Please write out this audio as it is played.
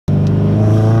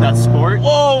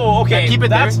Okay, now keep it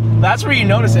there. That's where you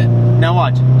notice it. Now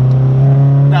watch.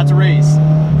 That's race.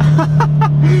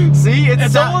 See,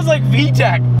 It's almost like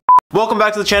VTEC. Welcome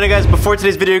back to the channel, guys. Before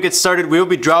today's video gets started, we will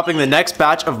be dropping the next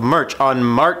batch of merch on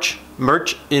March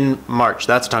in March.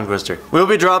 That's a tongue twister. We'll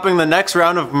be dropping the next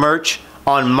round of merch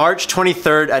on March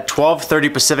 23rd at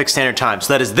 12:30 Pacific Standard Time.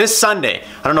 So that is this Sunday.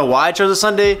 I don't know why I chose a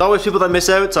Sunday. There's always people that miss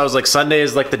out, so I was like, Sunday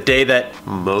is like the day that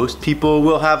most people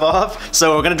will have off.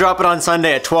 So we're gonna drop it on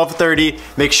Sunday at 12:30.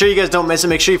 Make sure you guys don't miss it.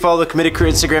 Make sure you follow the Committed Crew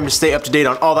Instagram to stay up to date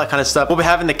on all that kind of stuff. We'll be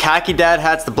having the khaki dad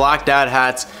hats, the black dad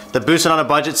hats, the boosted on a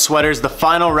budget sweaters, the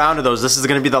final round of those. This is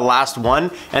gonna be the last one,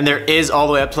 and there is all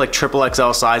the way up to like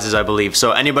XXL sizes, I believe.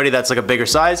 So anybody that's like a bigger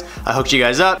size, I hooked you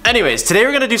guys up. Anyways, today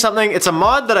we're gonna do something. It's a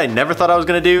mod that I never thought I was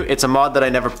gonna do. It's a mod that I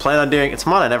never planned on doing. It's a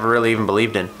mod I never really even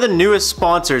believed in. The newest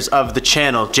sponsors of the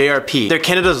channel, JRP. They're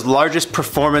Canada's largest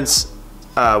performance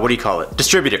what do you call it?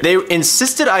 Distributor. They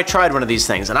insisted I tried one of these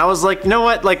things, and I was like, you know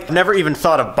what? Like, never even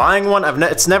thought of buying one.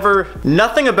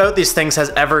 Nothing about these things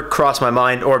has ever crossed my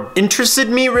mind or interested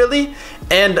me really.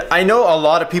 And I know a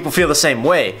lot of people feel the same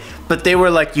way, but they were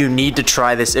like, you need to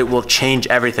try this. It will change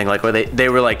everything. Like, where they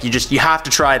were like, you have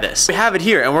to try this. We have it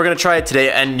here, and we're gonna try it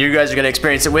today, and you guys are gonna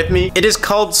experience it with me. It is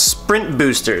called Sprint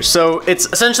Boosters. So it's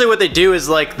essentially what they do is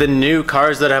like the new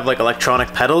cars that have like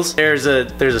electronic pedals. There's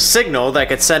a signal that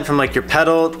gets sent from like your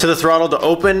pedal to the throttle to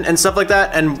open and stuff like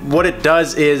that. And what it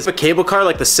does is a cable car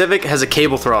like the Civic has a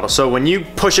cable throttle. So when you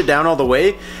push it down all the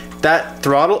way, that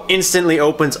throttle instantly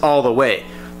opens all the way.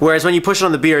 Whereas when you push it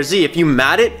on the BRZ, if you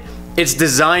mat it, it's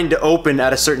designed to open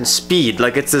at a certain speed.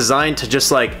 Like it's designed to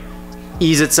just like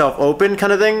ease itself open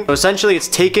kind of thing. So essentially it's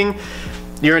taking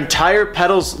your entire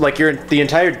pedals, like the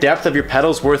entire depth of your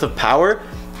pedals worth of power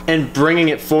and bringing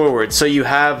it forward. So you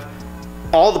have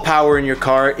all the power in your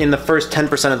car in the first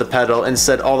 10% of the pedal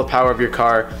instead all the power of your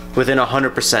car within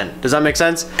 100%. Does that make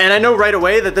sense? And I know right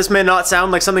away that this may not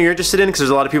sound like something you're interested in because there's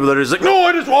a lot of people that are just like, no,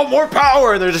 I just want more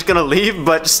power, and they're just gonna leave,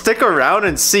 but stick around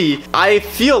and see. I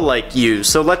feel like you,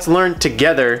 so let's learn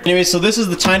together. Anyway, so this is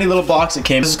the tiny little box it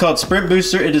came. This is called Sprint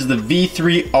Booster. It is the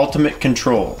V3 Ultimate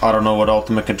Control. I don't know what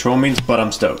Ultimate Control means, but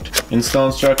I'm stoked. Install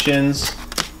instructions.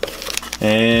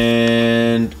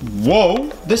 And whoa,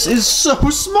 this is so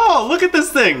small. Look at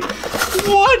this thing.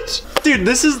 What? Dude,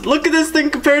 look at this thing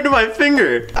compared to my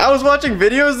finger. I was watching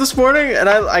videos this morning and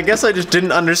I guess I just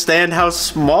didn't understand how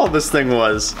small this thing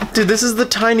was. Dude, this is the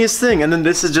tiniest thing, and then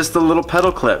this is just the little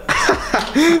pedal clip.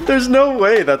 There's no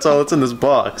way that's all that's in this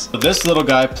box. So this little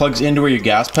guy plugs into where your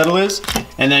gas pedal is,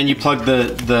 and then you plug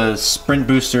the Sprint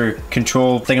Booster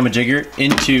control thingamajigger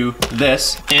into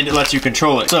this, and it lets you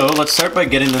control it. So let's start by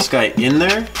getting this guy in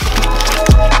there.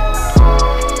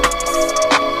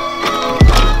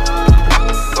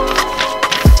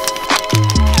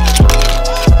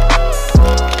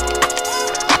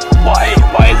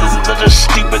 Why is this in such a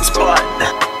stupid spot?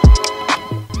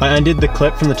 I undid the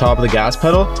clip from the top of the gas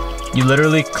pedal. You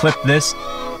literally clip this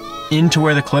into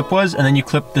where the clip was, and then you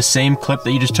clip the same clip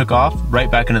that you just took off right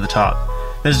back into the top.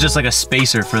 This is just like a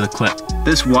spacer for the clip.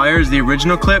 This wire is the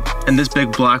original clip, and this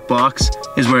big black box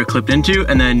is where it clipped into,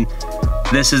 and then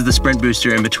this is the Sprint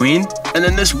Booster in between. And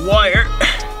then this wire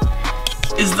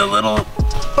is the little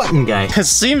button guy. It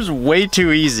seems way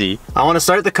too easy. I want to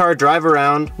start the car, drive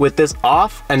around with this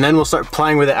off, and then we'll start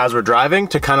playing with it as we're driving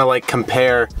to kind of like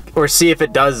compare or see if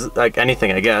it does like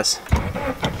anything, I guess.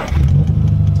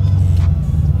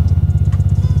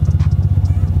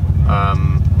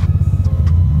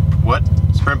 What?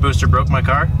 Sprint Booster broke my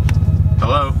car?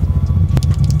 Hello?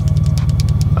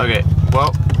 Okay,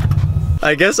 well,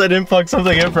 I guess I didn't plug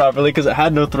something in properly because it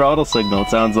had no throttle signal, it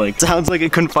sounds like. It sounds like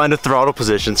it couldn't find a throttle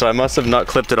position, so I must have not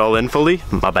clipped it all in fully.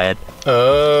 My bad.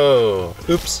 Oh,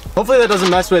 oops. Hopefully that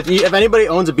doesn't mess with you. If anybody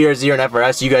owns a BRZ or an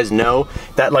FRS, you guys know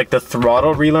that like the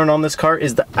throttle relearn on this car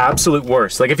is the absolute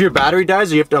worst. Like if your battery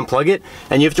dies or you have to unplug it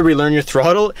and you have to relearn your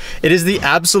throttle, it is the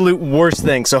absolute worst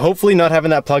thing. So hopefully not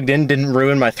having that plugged in didn't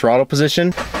ruin my throttle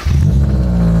position.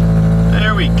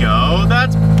 There we go,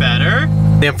 that's better.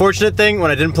 The unfortunate thing, when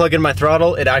I didn't plug in my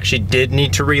throttle, it actually did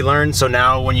need to relearn. So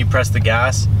now when you press the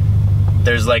gas,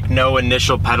 there's like no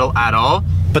initial pedal at all.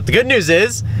 But the good news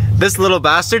is, this little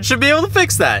bastard should be able to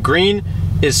fix that. Green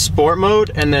is sport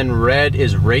mode, and then red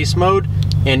is race mode.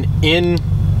 And in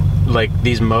like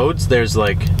these modes, there's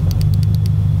like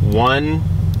 1,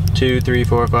 2, 3,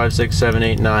 4, 5, 6, 7,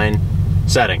 8, 9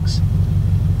 settings.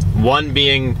 1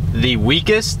 being the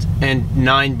weakest, and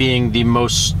 9 being the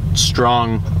most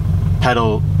strong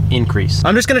pedal increase.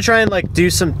 I'm just gonna try and like do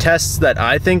some tests that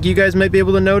I think you guys might be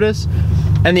able to notice.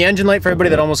 And the engine light, for everybody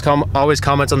that always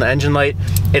comments on the engine light,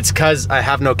 it's cause I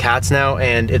have no cats now,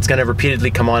 and it's gonna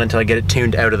repeatedly come on until I get it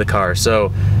tuned out of the car.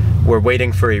 So We're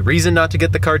waiting for a reason not to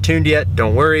get the car tuned yet.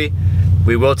 Don't worry,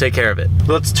 we will take care of it.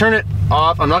 Let's turn it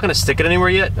off. I'm not gonna stick it anywhere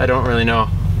yet. I don't really know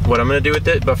what I'm gonna do with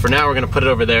it, but for now we're gonna put it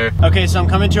over there. Okay, so I'm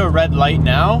coming to a red light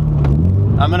now.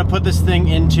 I'm gonna put this thing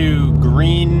into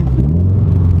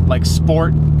green, like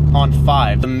sport on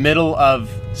 5, the middle of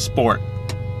sport.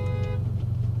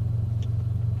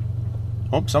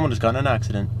 Oh, someone just got in an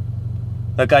accident.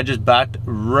 That guy just backed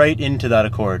right into that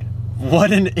Accord.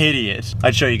 What an idiot.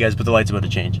 I'd show you guys, but the light's about to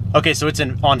change. Okay, so it's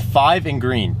on 5 in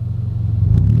green.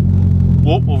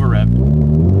 Whoa, over revved.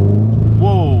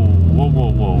 Whoa, whoa,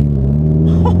 whoa, whoa.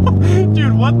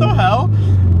 Dude, what the hell?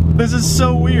 This is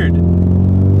so weird.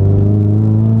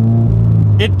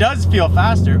 It does feel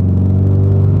faster.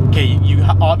 Okay,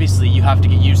 obviously you have to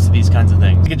get used to these kinds of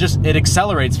things. It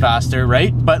accelerates faster,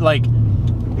 right? But like,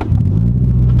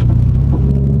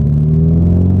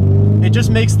 it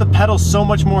just makes the pedal so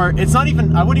much more, it's not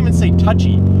even, I wouldn't even say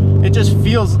touchy. It just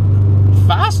feels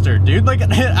faster, dude. Like,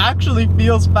 it actually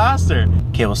feels faster.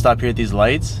 Okay, we'll stop here at these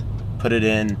lights. Put it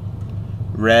in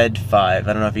red 5.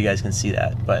 I don't know if you guys can see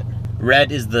that, but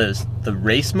red is the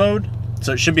race mode.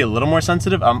 So it should be a little more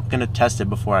sensitive. I'm gonna test it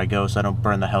before I go so I don't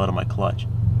burn the hell out of my clutch.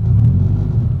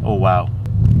 Oh, wow.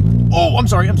 Oh, I'm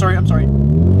sorry.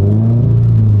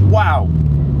 Wow.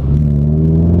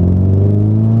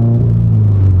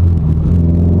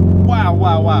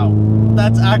 Wow.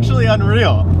 That's actually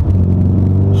unreal.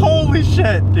 Holy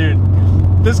shit, dude.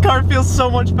 This car feels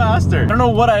so much faster. I don't know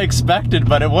what I expected,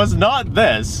 but it was not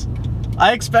this.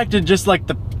 I expected just like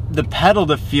the pedal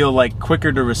to feel like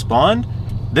quicker to respond.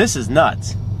 This is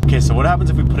nuts. Okay, so what happens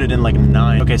if we put it in like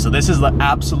 9? Okay, so this is the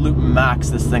absolute max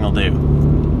this thing will do.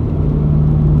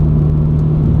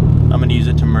 I'm gonna use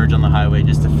it to merge on the highway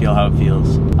just to feel how it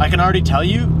feels. I can already tell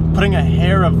you, putting a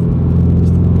hair of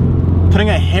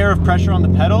pressure on the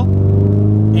pedal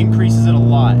increases it a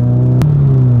lot.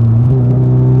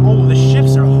 Oh, the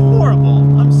shifts are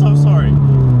horrible. I'm so sorry.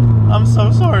 I'm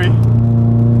so sorry.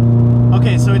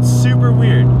 Okay, so it's super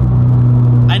weird.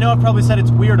 I know I've probably said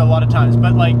it's weird a lot of times,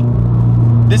 but like,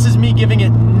 this is me giving it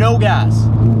no gas.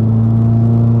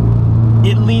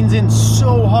 It leans in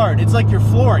so hard. It's like you're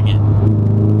flooring it.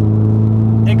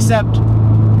 Except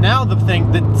now the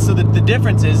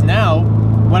difference is now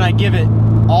when I give it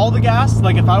all the gas,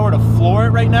 like if I were to floor it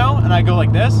right now and I go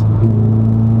like this,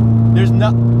 I'm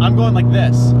going like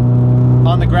this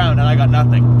on the ground and I got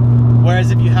nothing.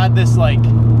 Whereas if you had this like,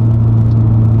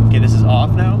 okay, this is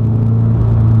off now.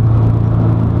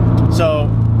 So,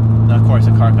 of course,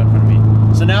 a car cut in front of me.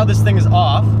 So now this thing is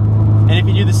off, and if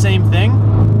you do the same thing,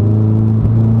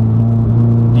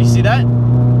 do you see that?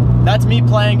 That's me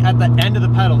playing at the end of the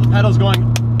pedal. The pedal's going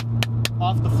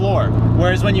off the floor.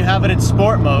 Whereas when you have it in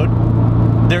sport mode,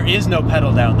 there is no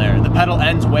pedal down there. The pedal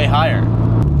ends way higher.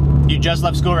 You just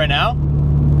left school right now?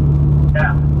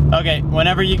 Yeah. Okay,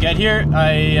 whenever you get here,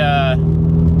 I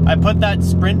put that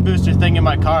sprint booster thing in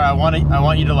my car. I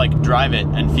want you to like drive it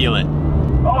and feel it.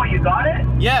 Oh, you got it?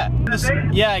 Yeah.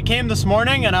 Yeah, I came this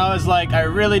morning and I was like, I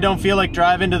really don't feel like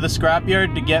driving to the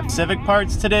scrapyard to get Civic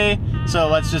parts today, so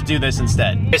let's just do this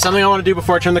instead. Okay, something I want to do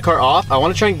before I turn the car off, I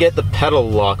want to try and get the pedal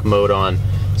lock mode on.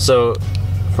 So,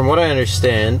 from what I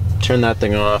understand, turn that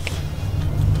thing off.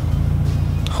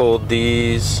 Hold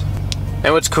these.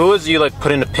 And what's cool is you like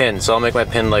put in a pin, so I'll make my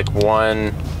pin like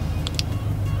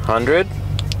 100.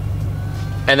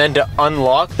 And then to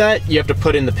unlock that, you have to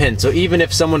put in the pin. So even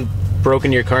if someone broke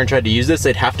into your car and tried to use this,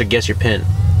 they'd have to guess your pin.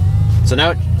 So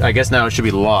now, I guess now it should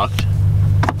be locked.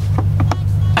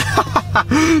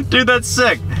 Dude, that's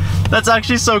sick. That's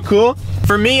actually so cool.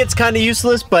 For me, it's kind of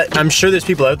useless, but I'm sure there's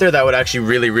people out there that would actually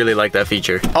really like that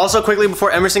feature. Also, quickly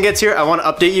before Emerson gets here, I want to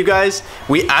update you guys.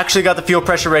 We actually got the fuel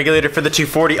pressure regulator for the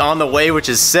 240 on the way, which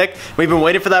is sick. We've been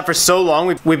waiting for that for so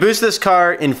long. We boosted this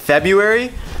car in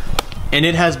February, and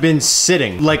it has been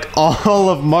sitting like all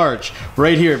of March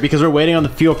right here because we're waiting on the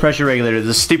fuel pressure regulator,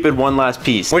 the stupid one last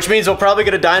piece. Which means we'll probably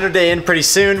get a dyno day in pretty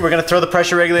soon. We're gonna throw the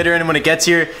pressure regulator in when it gets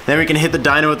here, then we can hit the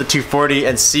dyno with the 240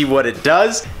 and see what it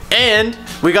does. And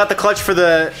we got the clutch for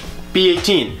the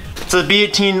B18. So the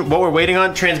B18, what we're waiting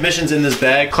on, transmission's in this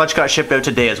bag. Clutch got shipped out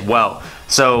today as well.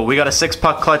 So we got a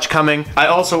 6-puck clutch coming. I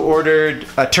also ordered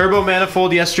a turbo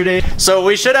manifold yesterday. So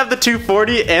we should have the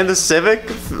 240 and the Civic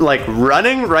like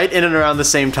running right in and around the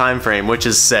same time frame, which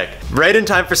is sick. Right in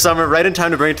time for summer, right in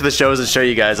time to bring it to the shows and show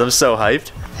you guys. I'm so hyped.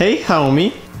 Hey,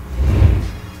 homie.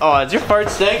 Oh, is your fart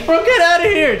stank? Bro, get out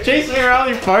of here. Chase me around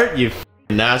your fart, you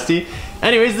nasty.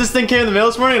 Anyways, this thing came in the mail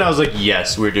this morning and I was like,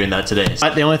 yes, we're doing that today.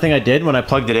 But the only thing I did when I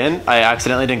plugged it in, I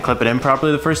accidentally didn't clip it in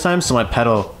properly the first time, so my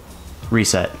pedal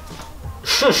reset.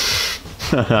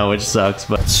 Which sucks,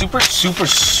 but super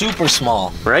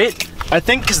small. Right? I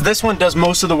think because this one does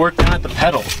most of the work down at the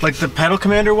pedal. Like the pedal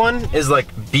commander one is like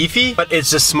beefy, but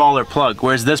it's just smaller plug,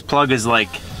 whereas this plug is like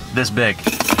this big.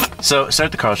 So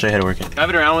start the car, I'll show you how to work it. Drive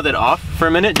it around with it off for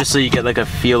a minute just so you get like a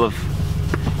feel of,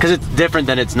 because it's different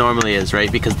than it normally is,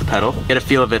 right? Because the pedal, get a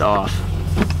feel of it off.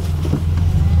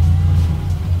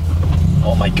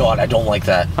 Oh my god, I don't like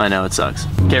that. I know, it sucks.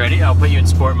 Okay, ready? I'll put you in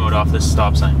sport mode off this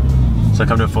stop sign. So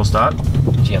come to a full stop.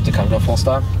 Do you have to come to a full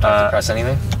stop? Do you have to press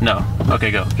anything? No. Okay,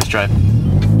 go. Just drive.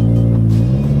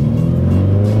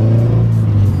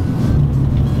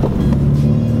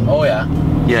 Oh yeah.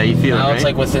 Yeah, you feel it, Now right? it's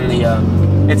like within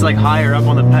the, It's like higher up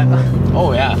on the pedal.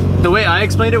 oh yeah. The way I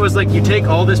explained it was like you take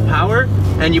all this power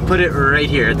and you put it right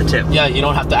here at the tip. Yeah, you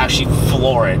don't have to actually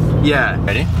floor it. Yeah.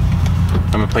 Ready?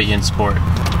 I'm gonna put you in sport.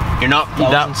 You're not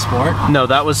That was in sport? No,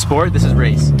 that was sport. This is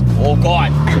race. Oh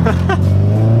god.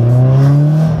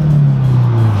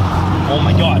 Oh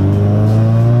my god.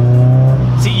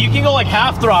 See, you can go like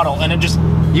half throttle and it just...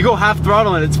 You go half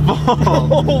throttle and it's full.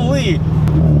 Holy.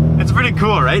 It's pretty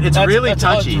cool, right? It's really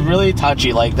touchy. It's really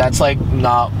touchy. Like, that's like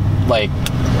not like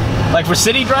for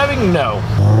city driving, no.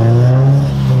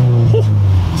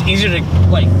 It's easier to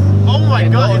like... Oh my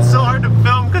god, it's so hard to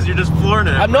film because you're just flooring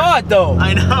it. I'm not though.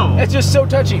 I know. It's just so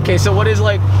touchy. Okay, so what is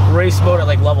like race mode at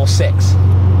like level 6?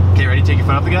 Okay, ready? Take your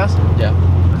foot off the gas? Yeah.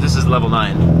 This is level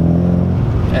 9.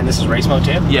 And this is race mode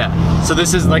too? Yeah. So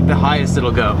this is like the highest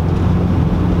it'll go.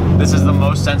 This is the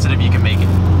most sensitive you can make it.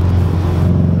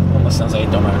 Almost sounds like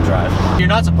I don't know how to drive. You're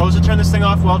not supposed to turn this thing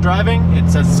off while driving. It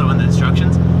says so in the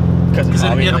instructions. Because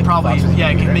it'll probably,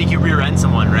 yeah, it can make you rear end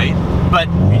someone, right? But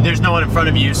there's no one in front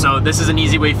of you, so this is an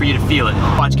easy way for you to feel it.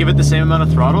 Watch, give it the same amount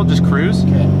of throttle, just cruise.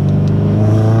 Okay.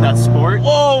 That's sport.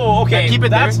 Whoa, okay. Yeah, keep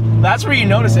it there. That's where you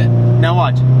notice it. Now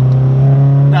watch.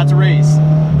 That's race.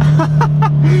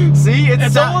 See,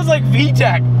 It's almost like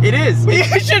VTEC. It is.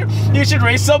 You should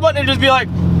race someone and just be like,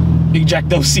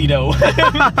 ejectocito.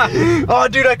 Oh,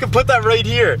 dude, I could put that right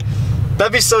here.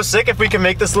 That'd be so sick if we can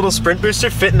make this little sprint booster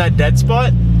fit in that dead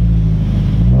spot.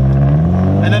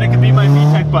 And then it could be my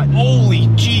VTEC button. Holy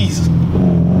jeez.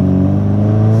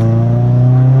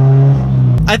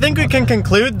 I think we can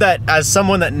conclude that as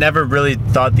someone that never really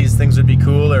thought these things would be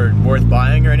cool or worth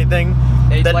buying or anything,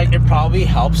 It probably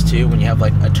helps too when you have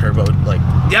like a turbo, like...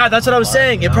 Yeah, that's what I was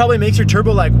saying. It probably makes your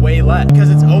turbo like way less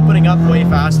because it's opening up way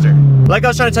faster. Like I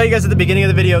was trying to tell you guys at the beginning of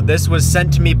the video, this was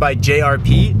sent to me by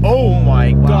JRP. Oh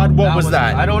my god, what was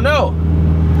that? I don't know.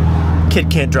 Kid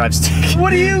can't drive stick. What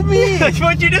do you mean? That's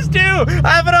what you just do. I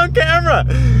have it on camera.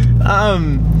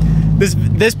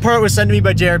 This part was sent to me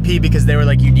by JRP because they were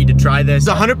like, you need to try this.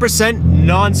 It's 100%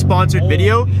 non-sponsored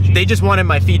video. They just wanted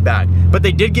my feedback. But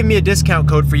they did give me a discount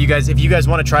code for you guys if you guys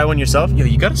want to try one yourself. Yo,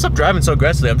 you gotta stop driving so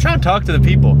aggressively. I'm trying to talk to the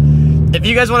people. If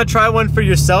you guys want to try one for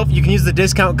yourself, you can use the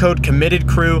discount code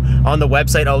CommittedCrew on the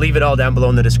website. I'll leave it all down below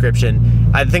in the description.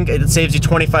 I think it saves you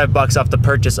 25 bucks off the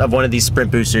purchase of one of these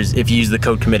sprint boosters if you use the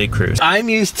code CommittedCrew. I'm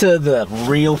used to the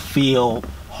real feel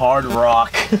hard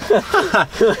rock.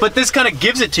 But this kind of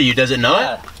gives it to you, does it not?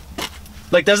 Yeah.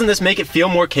 Like, doesn't this make it feel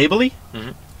more cabley?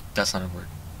 Mm-hmm. That's not a word.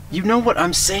 You know what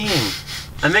I'm saying.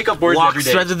 I make up words every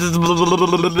day.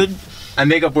 I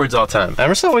make up words all the time.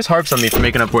 Emerson always harps on me for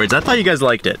making up words. I thought you guys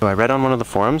liked it. So I read on one of the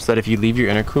forums that if you leave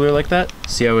your intercooler like that,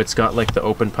 see how it's got like the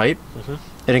open pipe?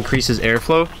 It increases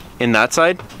airflow in that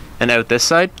side and out this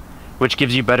side, which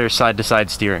gives you better side-to-side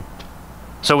steering.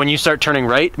 So when you start turning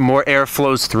right, more air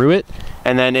flows through it,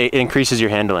 and then it increases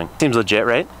your handling. Seems legit,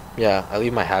 right? Yeah, I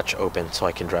leave my hatch open so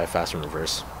I can drive fast in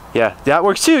reverse. Yeah, that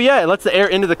works too. Yeah, it lets the air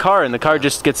into the car and the car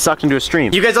just gets sucked into a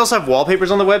stream. You guys also have wallpapers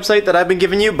on the website that I've been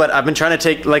giving you, but I've been trying to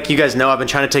take, like you guys know, I've been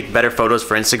trying to take better photos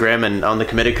for Instagram and on the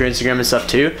Committed Crew Instagram and stuff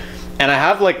too. And I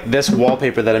have like this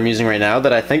wallpaper that I'm using right now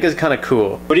that I think is kind of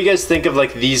cool. What do you guys think of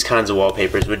like these kinds of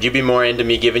wallpapers? Would you be more into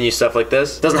me giving you stuff like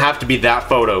this? It doesn't have to be that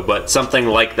photo, but something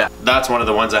like that. That's one of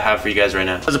the ones I have for you guys right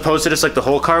now. As opposed to just like the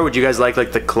whole car, would you guys like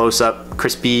the close-up,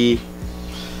 crispy,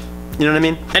 you know what I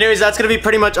mean? Anyways, that's gonna be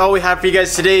pretty much all we have for you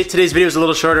guys today. Today's video is a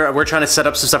little shorter. We're trying to set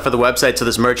up some stuff for the website so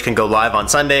this merch can go live on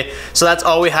Sunday. So that's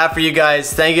all we have for you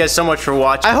guys. Thank you guys so much for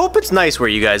watching. I hope it's nice where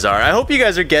you guys are. I hope you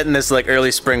guys are getting this like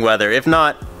early spring weather. If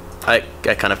not, I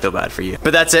kind of feel bad for you.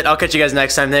 But that's it. I'll catch you guys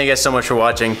next time. Thank you guys so much for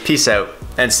watching. Peace out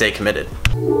and stay committed.